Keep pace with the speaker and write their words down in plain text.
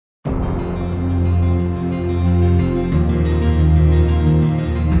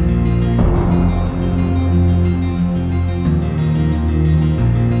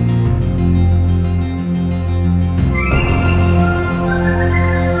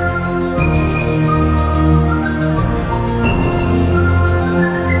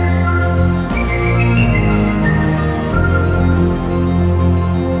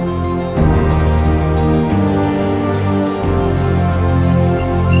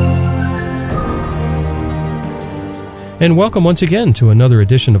And welcome once again to another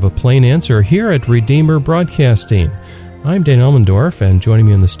edition of A Plain Answer here at Redeemer Broadcasting. I'm Dan Elmendorf, and joining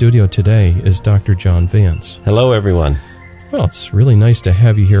me in the studio today is Dr. John Vance. Hello, everyone. Well, it's really nice to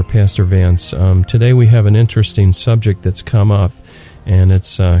have you here, Pastor Vance. Today we have an interesting subject that's come up, and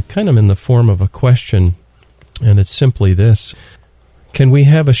it's kind of in the form of a question, and it's simply this. Can we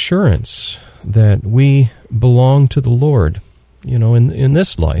have assurance that we belong to the Lord, in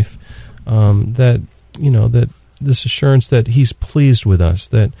this life, that this assurance that He's pleased with us,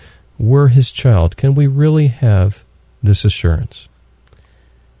 that we're His child? Can we really have this assurance?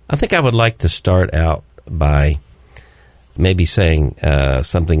 I think I would like to start out by maybe saying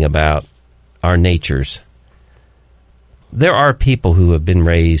something about our natures. There are people who have been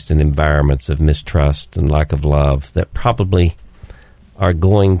raised in environments of mistrust and lack of love that probably are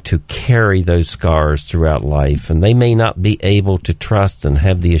going to carry those scars throughout life, and they may not be able to trust and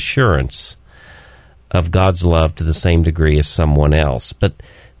have the assurance of God's love to the same degree as someone else. But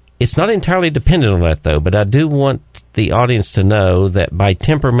it's not entirely dependent on that, though. But I do want the audience to know that by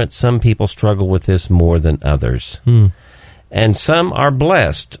temperament, some people struggle with this more than others. And some are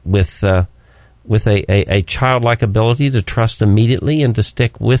blessed with a childlike ability to trust immediately and to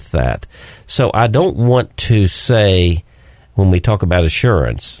stick with that. So I don't want to say, when we talk about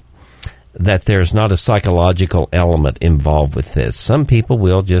assurance, that there's not a psychological element involved with this. Some people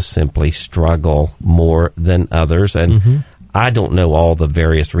will just simply struggle more than others, and I don't know all the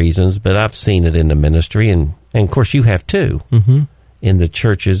various reasons, but I've seen it in the ministry, and of course you have too, in the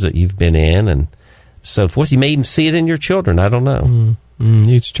churches that you've been in, and so forth. You may even see it in your children. I don't know.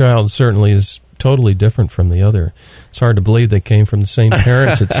 Each child certainly is totally different from the other. It's hard to believe they came from the same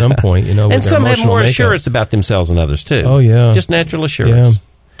parents at some point, and some have more assurance about themselves than others too. Oh, yeah. Just natural assurance. Yeah.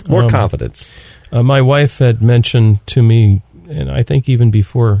 More confidence. My wife had mentioned to me, and I think even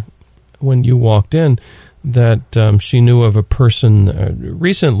before when you walked in, that she knew of a person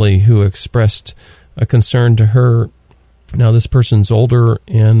recently who expressed a concern to her. Now, this person's older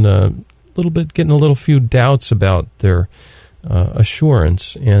and getting a little few doubts about their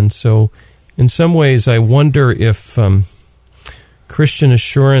assurance. And so in some ways, I wonder if Christian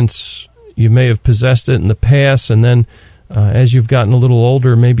assurance, you may have possessed it in the past, and then as you've gotten a little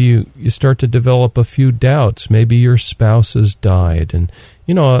older, maybe you start to develop a few doubts. Maybe your spouse has died, and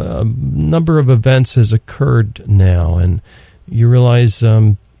a number of events has occurred now, and you realize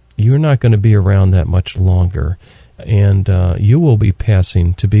you're not going to be around that much longer, and you will be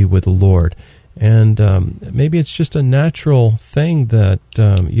passing to be with the Lord. And maybe it's just a natural thing that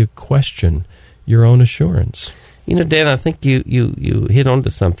you question your own assurance. Dan, I think you hit onto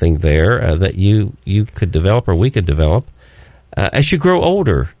something there that you could develop, or we could develop. As you grow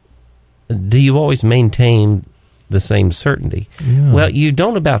older, do you always maintain the same certainty? Yeah. Well, you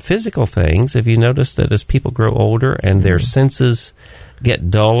don't about physical things. Have you noticed that as people grow older and their senses get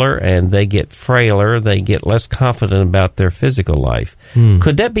duller and they get frailer, they get less confident about their physical life?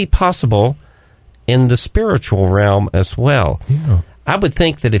 Could that be possible in the spiritual realm as well? Yeah. I would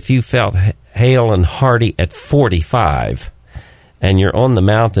think that if you felt hale and hearty at 45 and you're on the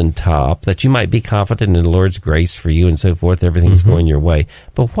mountaintop, that you might be confident in the Lord's grace for you and so forth, everything's going your way.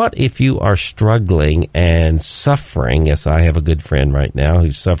 But what if you are struggling and suffering, as I have a good friend right now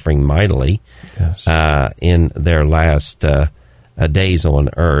who's suffering mightily in their last days on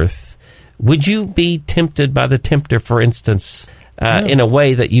earth? Would you be tempted by the tempter, for instance, in a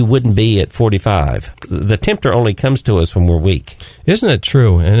way that you wouldn't be at 45? The tempter only comes to us when we're weak. Isn't it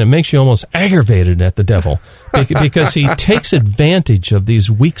true? And it makes you almost aggravated at the devil because he takes advantage of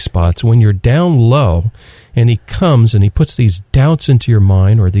these weak spots when you're down low, and he comes and he puts these doubts into your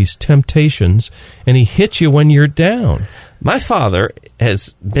mind or these temptations, and he hits you when you're down. My father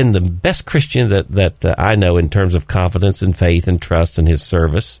has been the best Christian that I know in terms of confidence and faith and trust in his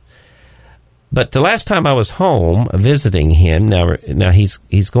service. But the last time I was home visiting him, now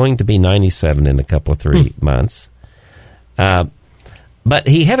he's going to be 97 in a couple of 3 months. But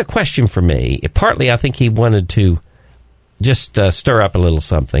he had a question for me. Partly, I think he wanted to just stir up a little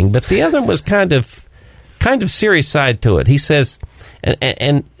something, but the other was kind of serious side to it. He says,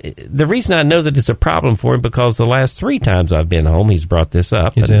 and the reason I know that it's a problem for him, because the last 3 times I've been home, he's brought this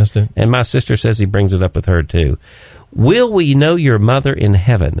up. He's asked it. And my sister says he brings it up with her too. Will we know your mother in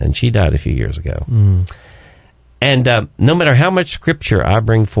heaven? And she died a few years ago. And no matter how much scripture I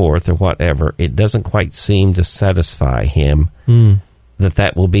bring forth or whatever, it doesn't quite seem to satisfy him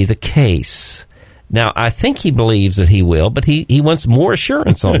that will be the case. Now, I think he believes that he will, but he wants more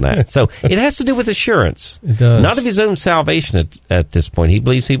assurance on that. So it has to do with assurance. It does. Not of his own salvation at this point. He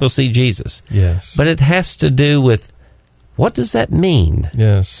believes he will see Jesus. Yes. But it has to do with, what does that mean?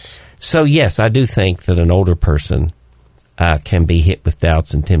 Yes. So, yes, I do think that an older person can be hit with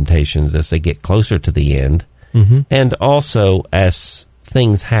doubts and temptations as they get closer to the end, and also as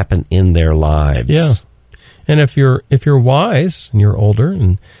things happen in their lives. Yeah, and if you're wise and you're older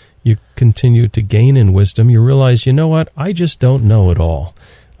and you continue to gain in wisdom, you realize, you know what, I just don't know it all.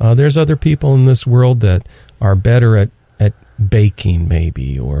 There's other people in this world that are better at baking,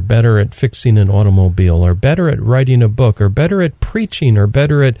 maybe, or better at fixing an automobile, or better at writing a book, or better at preaching, or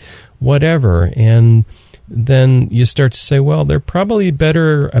better at whatever. And then you start to say, well, they're probably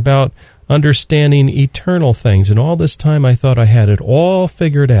better about understanding eternal things. And all this time I thought I had it all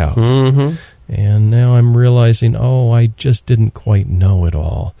figured out. And now I'm realizing, I just didn't quite know it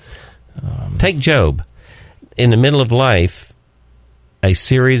all. Take Job. In the middle of life, a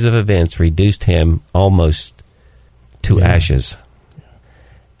series of events reduced him almost to ashes.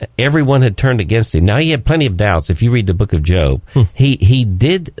 Everyone had turned against him. Now, he had plenty of doubts. If you read the book of Job, he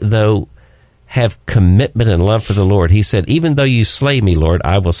did, though, have commitment and love for the Lord. He said, even though you slay me, Lord,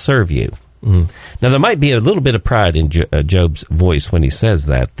 I will serve you. Now, there might be a little bit of pride in Job's voice when he says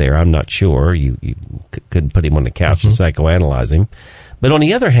that there. I'm not sure. You couldn't put him on the couch and psychoanalyze him. But on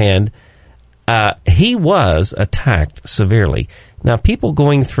the other hand, he was attacked severely. Now, people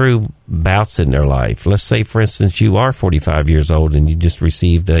going through bouts in their life, let's say, for instance, you are 45 years old and you just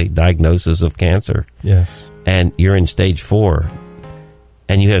received a diagnosis of cancer. Yes. And you're in stage 4,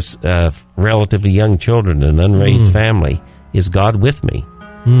 and you have relatively young children and an unraised family. Is God with me?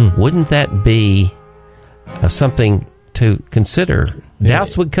 Wouldn't that be something to consider?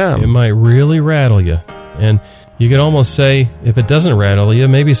 Doubts would come. It might really rattle you. And you could almost say, if it doesn't rattle you,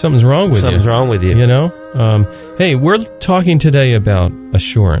 maybe something's wrong with you. Something's wrong with you. You know? Hey, we're talking today about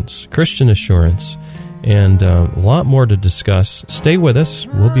assurance, Christian assurance, and a lot more to discuss. Stay with us.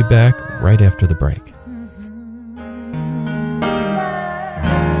 We'll be back right after the break.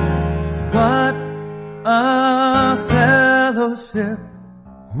 What a fellowship,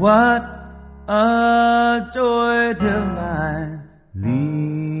 what a joy divine,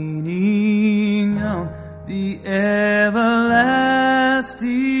 leaning on the everlasting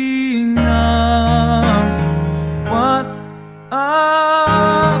arms. What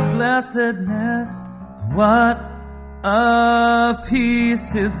a blessedness, what a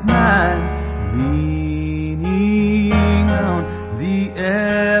peace is mine, leaning on the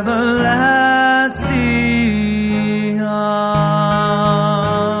everlasting arms.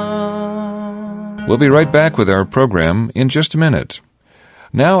 We'll be right back with our program in just a minute.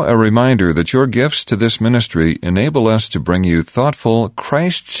 Now, a reminder that your gifts to this ministry enable us to bring you thoughtful,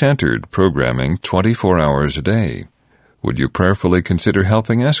 Christ-centered programming 24 hours a day. Would you prayerfully consider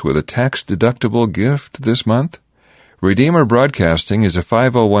helping us with a tax-deductible gift this month? Redeemer Broadcasting is a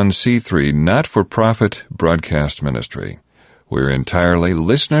 501c3 not-for-profit broadcast ministry. We're entirely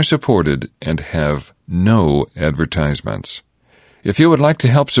listener-supported and have no advertisements. If you would like to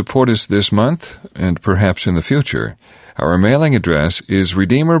help support us this month, and perhaps in the future, our mailing address is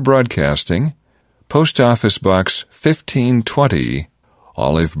Redeemer Broadcasting, Post Office Box 1520,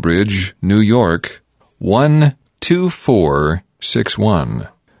 Olive Bridge, New York, 12461.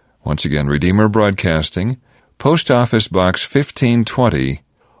 Once again, Redeemer Broadcasting, Post Office Box 1520,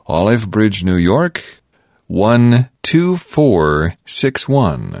 Olive Bridge, New York,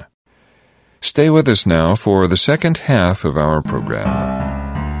 12461. Stay with us now for the second half of our program.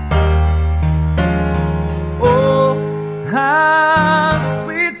 How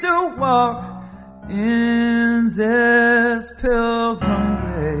sweet to walk in this pilgrim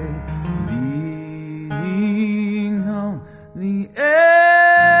way, leaning on the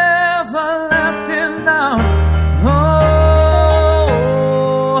everlasting arms. Oh,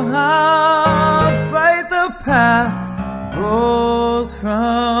 how bright the path grows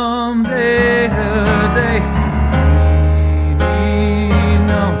from day to day, leaning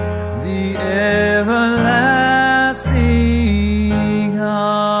on the everlasting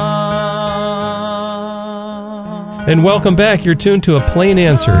arms. And welcome back. You're tuned to A Plain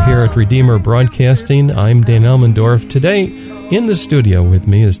Answer here at Redeemer Broadcasting. I'm Dan Elmendorf. Today, in the studio with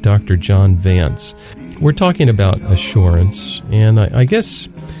me is Dr. John Vance. We're talking about assurance, and I guess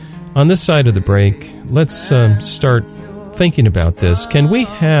on this side of the break, let's start thinking about this. Can we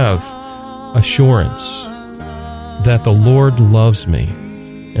have assurance that the Lord loves me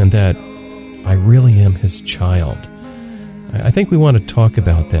and that I really am His child? I think we want to talk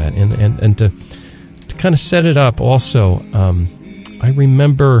about that, and to kind of set it up also, I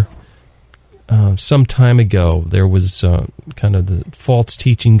remember some time ago there was kind of the false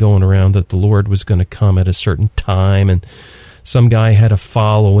teaching going around that the Lord was going to come at a certain time, and some guy had a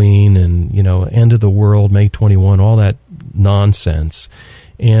following, and, you know, end of the world, May 21, all that nonsense.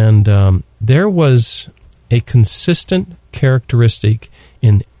 And there was a consistent characteristic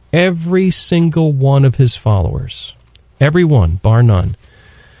in every single one of his followers, every one, bar none,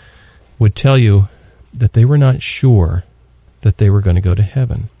 would tell you that they were not sure that they were going to go to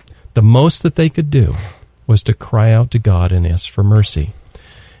heaven. The most that they could do was to cry out to God and ask for mercy.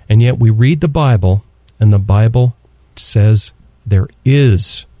 And yet we read the Bible, and the Bible says there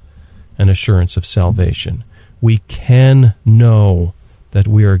is an assurance of salvation. We can know that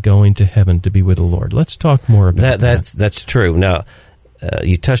we are going to heaven to be with the Lord. Let's talk more about that. That's true. Now,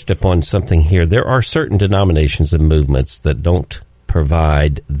 you touched upon something here. There are certain denominations and movements that don't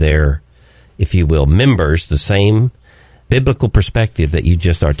provide their, if you will, members the same biblical perspective that you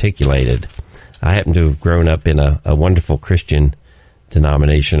just articulated. I happen to have grown up in a wonderful Christian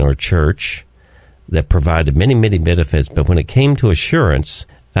denomination or church that provided many, many benefits, but when it came to assurance,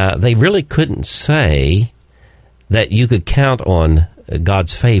 they really couldn't say that you could count on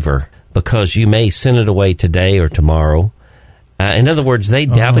God's favor because you may send it away today or tomorrow. In other words, they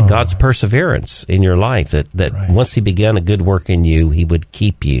doubted God's perseverance in your life, that right. Once He began a good work in you, He would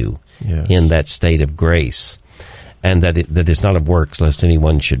keep you in that state of grace, and that it's not of works, lest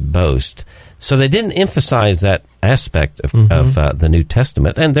anyone should boast. So they didn't emphasize that aspect of the New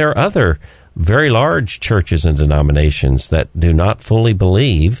Testament. And there are other very large churches and denominations that do not fully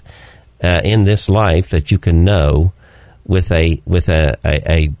believe in this life that you can know with a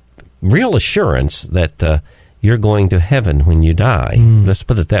real assurance that you're going to heaven when you die. Let's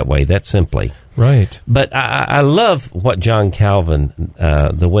put it that way, that simply. Right. But I love what John Calvin,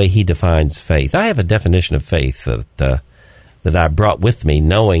 the way he defines faith. I have a definition of faith that I brought with me,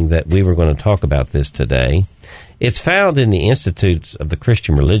 knowing that we were going to talk about this today. It's found in the Institutes of the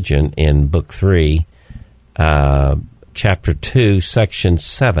Christian Religion in Book 3, Chapter 2, Section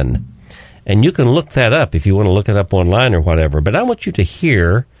 7. And you can look that up if you want to look it up online or whatever. But I want you to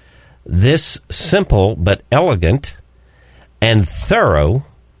hear this simple but elegant and thoroughly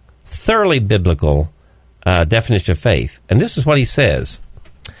biblical definition of faith. And this is what he says.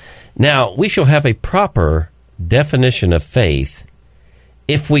 Now, we shall have a proper definition of faith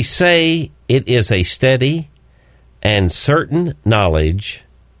if we say it is a steady and certain knowledge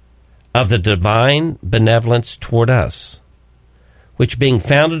of the divine benevolence toward us, which being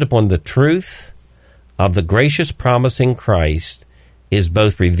founded upon the truth of the gracious promise in Christ is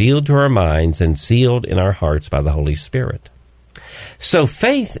both revealed to our minds and sealed in our hearts by the Holy Spirit. So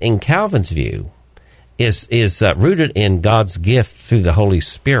faith, in Calvin's view, is rooted in God's gift through the Holy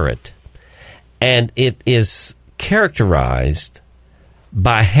Spirit, and it is characterized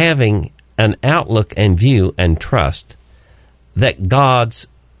by having an outlook and view and trust that God's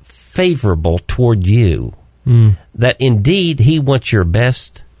favorable toward you, that indeed He wants your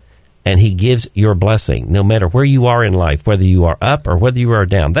best and He gives your blessing, no matter where you are in life, whether you are up or whether you are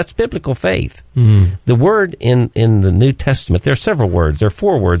down. That's biblical faith. The word in the New Testament, there are several words. There are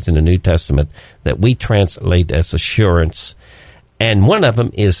 4 words in the New Testament that we translate as assurance, and one of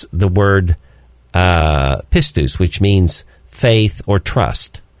them is the word pistis, which means faith or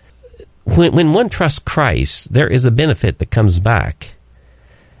trust. When one trusts Christ, there is a benefit that comes back,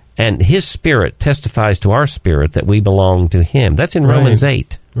 and His Spirit testifies to our spirit that we belong to Him. That's in Romans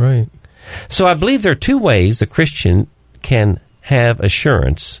 8. Right. So I believe there are 2 ways a Christian can have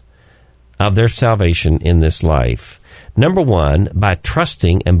assurance of their salvation in this life. Number 1, by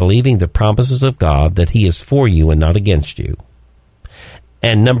trusting and believing the promises of God that He is for you and not against you.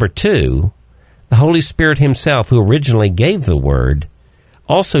 And number 2, the Holy Spirit Himself, who originally gave the Word,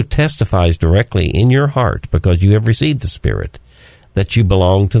 also testifies directly in your heart, because you have received the Spirit, that you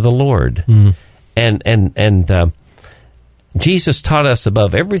belong to the Lord. And Jesus taught us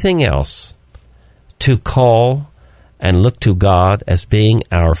above everything else to call and look to God as being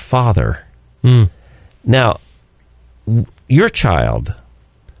our Father. Now, your child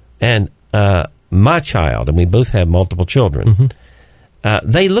and my child, and we both have multiple children,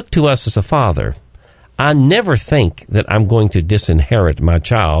 they look to us as a father. I never think that I'm going to disinherit my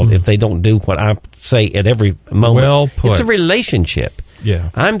child if they don't do what I say at every moment. Well put. It's a relationship.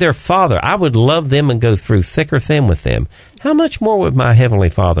 Yeah. I'm their father. I would love them and go through thick or thin with them. How much more would my Heavenly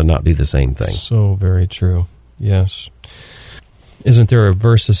Father not do the same thing? So very true. Yes. Isn't there a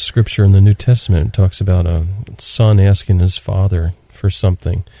verse of Scripture in the New Testament that talks about a son asking his father for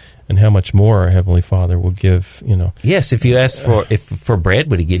something, and how much more our Heavenly Father will give, Yes, if you asked for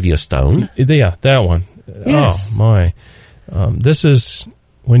bread, would He give you a stone? Yeah, that one. Yes. Oh, my. This is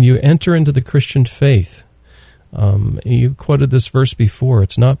when you enter into the Christian faith. You quoted this verse before.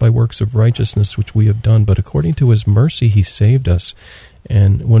 It's not by works of righteousness which we have done, but according to His mercy He saved us.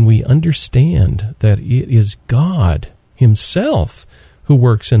 And when we understand that it is God Himself who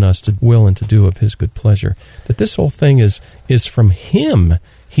works in us to will and to do of his good pleasure. That this whole thing is from him.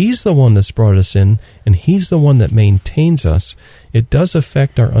 He's the one that's brought us in, and he's the one that maintains us. It does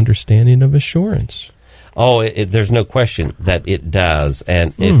affect our understanding of assurance. Oh, there's no question that it does.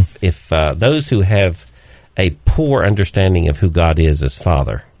 And if those who have a poor understanding of who God is as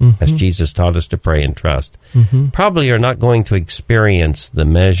Father, as Jesus taught us to pray and trust, probably are not going to experience the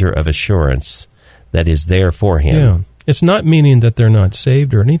measure of assurance that is there for him. Yeah. It's not meaning that they're not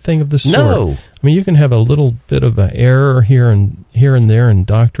saved or anything of the sort. No. I mean, you can have a little bit of an error here and there in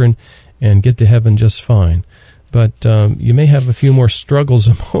doctrine and get to heaven just fine. But you may have a few more struggles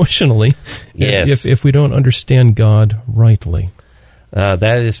emotionally if we don't understand God rightly.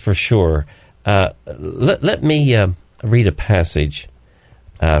 That is for sure. Let me read a passage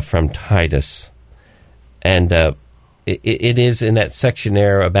from Titus, and it is in that section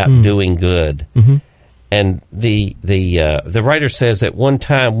there about doing good. And the writer says, at one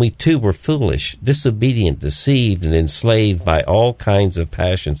time we too were foolish, disobedient, deceived, and enslaved by all kinds of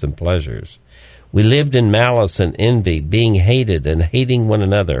passions and pleasures. We lived in malice and envy, being hated and hating one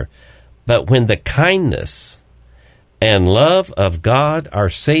another. But when the kindness and love of God our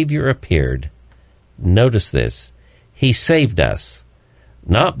Savior appeared, notice this, he saved us,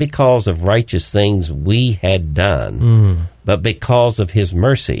 not because of righteous things we had done, but because of his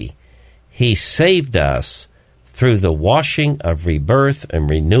mercy. He saved us through the washing of rebirth and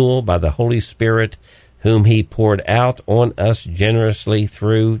renewal by the Holy Spirit, whom he poured out on us generously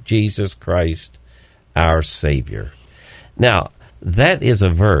through Jesus Christ, our Savior. Now, that is a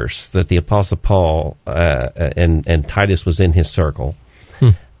verse that the Apostle Paul and Titus was in his circle.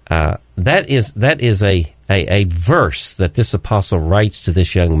 That is a verse that this apostle writes to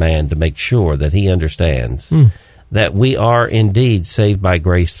this young man to make sure that he understands that we are indeed saved by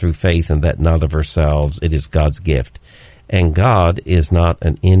grace through faith, and that not of ourselves. It is God's gift. And God is not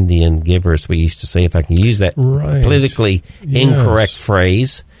an Indian giver, as we used to say, if I can use that politically incorrect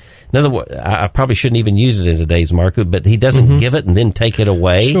phrase. In other words, I probably shouldn't even use it in today's market, but he doesn't give it and then take it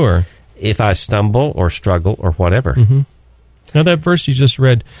away if I stumble or struggle or whatever. Now, that verse you just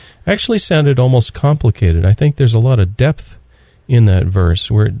read actually sounded almost complicated. I think there's a lot of depth in that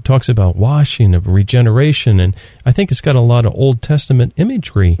verse where it talks about washing, of regeneration, and I think it's got a lot of Old Testament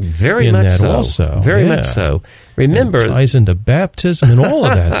imagery in that also. Very much so. Remember, and it ties into baptism and all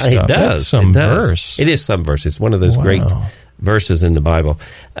of that stuff. It does. That's some verse. It is some verse. It's one of those great verses in the Bible.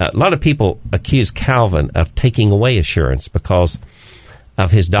 A lot of people accuse Calvin of taking away assurance because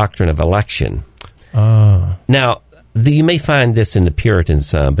of his doctrine of election. Now, you may find this in the Puritans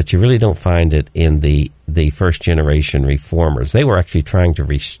some, but you really don't find it in the first generation reformers. They were actually trying to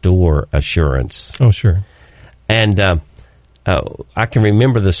restore assurance. Oh, sure. And I can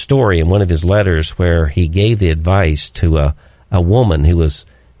remember the story in one of his letters where he gave the advice to a woman who was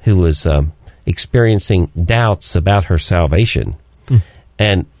experiencing doubts about her salvation.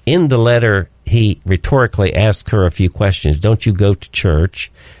 And in the letter, he rhetorically asked her a few questions. Don't you go to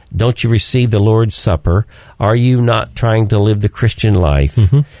church? Don't you receive the Lord's Supper? Are you not trying to live the Christian life?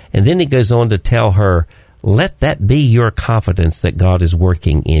 And then he goes on to tell her, let that be your confidence that God is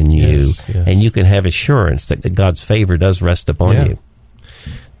working in you, and you can have assurance that God's favor does rest upon you.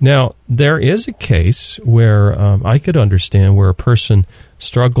 Now, there is a case where I could understand where a person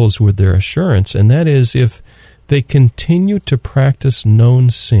struggles with their assurance, and that is if they continue to practice known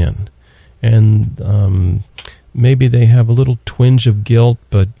sin. And maybe they have a little twinge of guilt,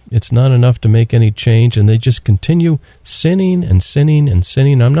 but it's not enough to make any change, and they just continue sinning and sinning and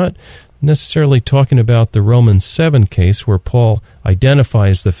sinning. I'm not necessarily talking about the Romans 7 case where Paul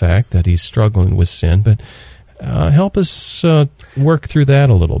identifies the fact that he's struggling with sin, but help us work through that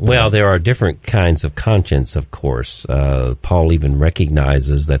a little bit. Well, there are different kinds of conscience, of course. Paul even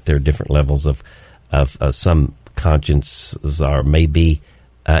recognizes that there are different levels of some consciences may be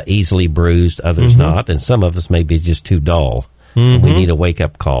easily bruised, others not, and some of us may be just too dull. We need a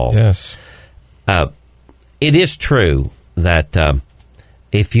wake-up call. Yes. It is true that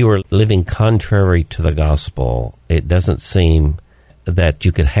if you are living contrary to the gospel, it doesn't seem that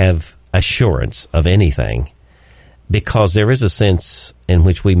you could have assurance of anything, because there is a sense in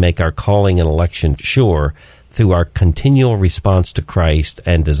which we make our calling and election sure through our continual response to Christ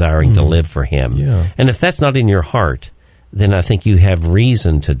and desiring to live for Him. And if that's not in your heart, then I think you have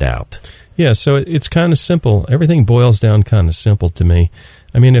reason to doubt. Yeah, so it's kind of simple. Everything boils down kind of simple to me.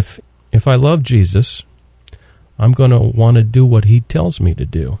 I mean, if I love Jesus, I'm going to want to do what He tells me to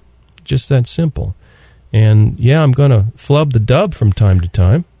do. Just that simple. And yeah, I'm going to flub the dub from time to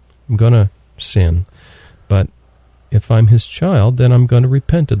time. I'm going to sin. But if I'm His child, then I'm going to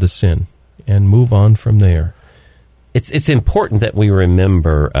repent of the sin and move on from there. it's important that we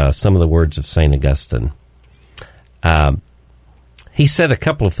remember some of the words of St. Augustine. He said a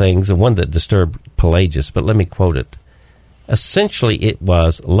couple of things, and one that disturbed Pelagius, but let me quote it. Essentially, it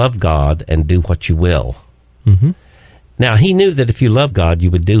was, love God and do what you will. Mm-hmm. Now, he knew that if you love God,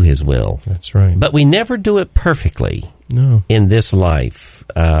 you would do his will. That's right. But we never do it perfectly No. in this life.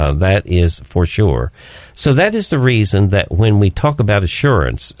 That is for sure. So that is the reason that when we talk about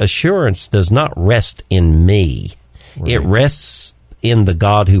assurance does not rest in me. Right. It rests in the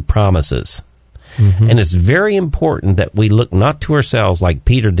God who promises. Mm-hmm. And it's very important that we look not to ourselves like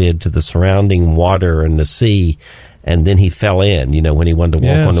Peter did to the surrounding water and the sea, and then he fell in, when he wanted to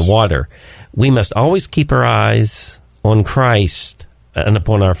walk Yes. on the water. We must always keep our eyes on Christ and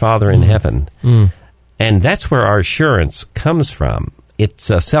upon our Father in heaven. Mm. And that's where our assurance comes from. It's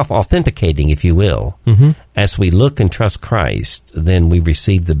self-authenticating, if you will. Mm-hmm. As we look and trust Christ, then we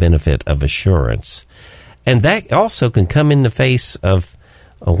receive the benefit of assurance. And that also can come in the face of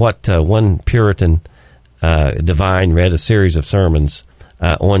what one Puritan divine read a series of sermons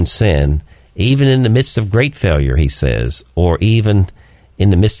on sin, even in the midst of great failure, he says, or even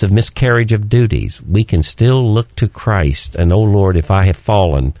in the midst of miscarriage of duties, we can still look to Christ and, oh Lord, if I have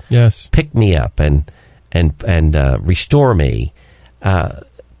fallen, Yes. pick me up and restore me.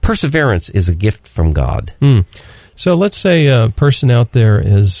 Perseverance is a gift from God. Mm. So let's say a person out there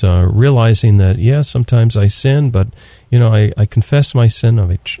is realizing that, sometimes I sin, but, I confess my sin.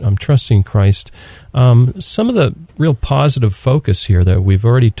 I'm trusting Christ. Some of the real positive focus here that we've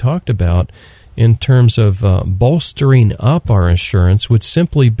already talked about in terms of bolstering up our assurance would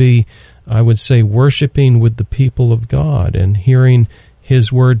simply be, I would say, worshiping with the people of God and hearing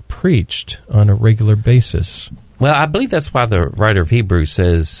His Word preached on a regular basis. Well, I believe that's why the writer of Hebrews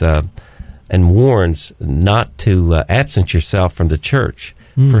says and warns not to absent yourself from the church.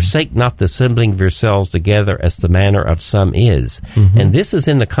 Forsake not the assembling of yourselves together as the manner of some is. Mm-hmm. And this is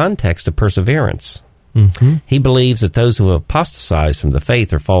in the context of perseverance. Mm-hmm. He believes that those who have apostatized from the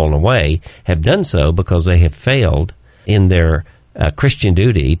faith or fallen away have done so because they have failed in their Christian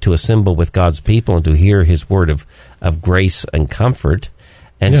duty to assemble with God's people and to hear His word of grace and comfort.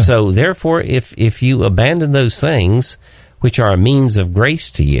 And so, therefore, if you abandon those things, which are a means of grace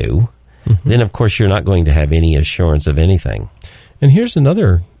to you, then, of course, you're not going to have any assurance of anything. And here's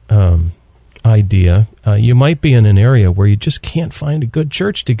another idea. You might be in an area where you just can't find a good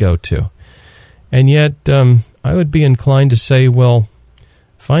church to go to. And yet, I would be inclined to say, well,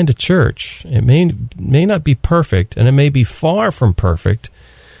 find a church. It may not be perfect, and it may be far from perfect,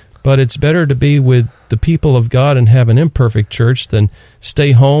 but it's better to be with the people of God and have an imperfect church than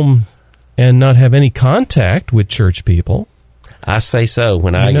stay home and not have any contact with church people. I say so.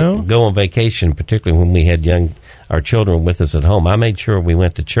 When I go on vacation, particularly when we had our children with us at home, I made sure we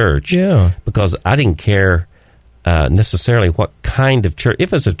went to church because I didn't care necessarily what kind of church.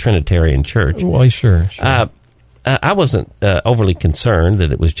 If it's a Trinitarian church, well, sure. I wasn't overly concerned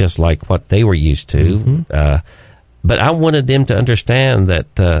that it was just like what they were used to, but I wanted them to understand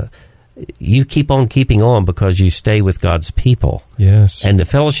that you keep on keeping on because you stay with God's people. Yes. And the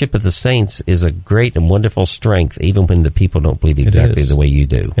fellowship of the saints is a great and wonderful strength, even when the people don't believe exactly the way you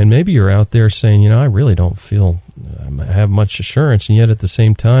do. And maybe you're out there saying, I really don't feel I have much assurance, and yet at the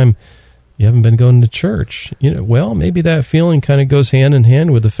same time, you haven't been going to church. Well, maybe that feeling kind of goes hand in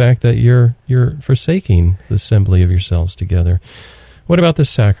hand with the fact that you're forsaking the assembly of yourselves together. What about the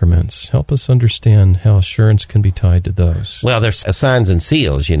sacraments? Help us understand how assurance can be tied to those. Well, there's signs and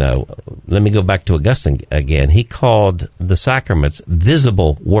seals, Let me go back to Augustine again. He called the sacraments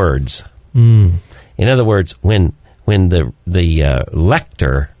visible words. In other words, when the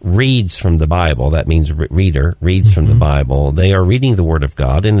lector reads from the Bible, that means reader reads from the Bible, they are reading the Word of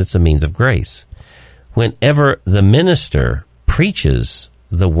God, and it's a means of grace. Whenever the minister preaches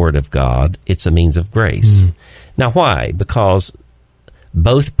the Word of God, it's a means of grace. Now, why? Because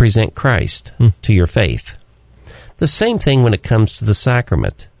both present Christ to your faith. The same thing when it comes to the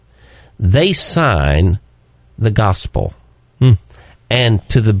sacrament. They sign the gospel. And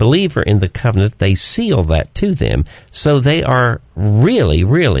to the believer in the covenant, they seal that to them. So they are really,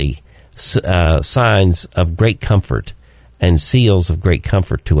 really signs of great comfort and seals of great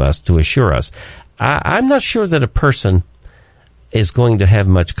comfort to us, to assure us. I'm not sure that a person is going to have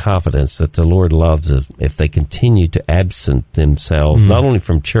much confidence that the Lord loves us if they continue to absent themselves, not only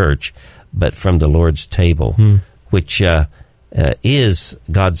from church, but from the Lord's table, which is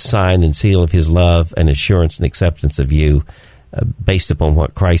God's sign and seal of His love and assurance and acceptance of you based upon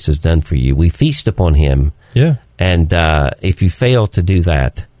what Christ has done for you. We feast upon Him. Yeah. And if you fail to do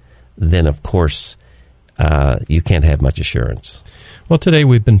that, then, of course, you can't have much assurance. Well, today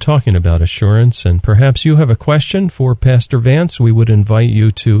we've been talking about assurance, and perhaps you have a question for Pastor Vance. We would invite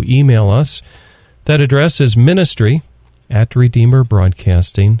you to email us. That address is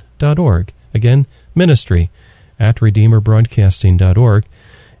ministry@redeemerbroadcasting.org. Again, ministry@redeemerbroadcasting.org.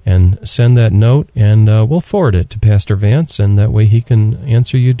 And send that note, and we'll forward it to Pastor Vance, and that way he can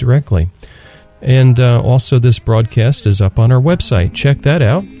answer you directly. And also, this broadcast is up on our website. Check that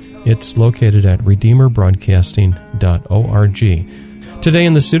out. It's located at redeemerbroadcasting.org. Today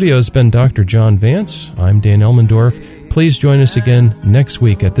in the studio has been Dr. John Vance. I'm Dan Elmendorf. Please join us again next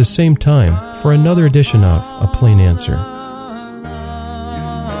week at the same time for another edition of A Plain Answer.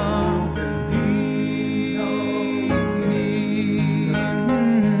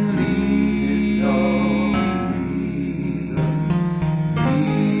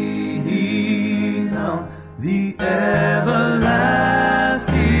 The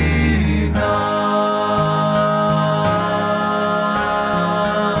everlasting arms.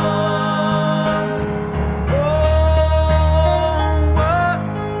 Oh, what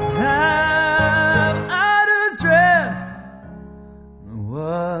have I to dread?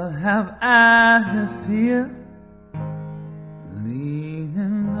 What have I to fear?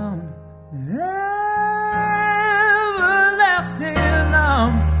 Leaning on everlasting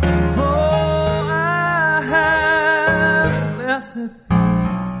arms. Blessed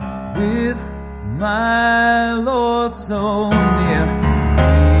peace with my Lord so near.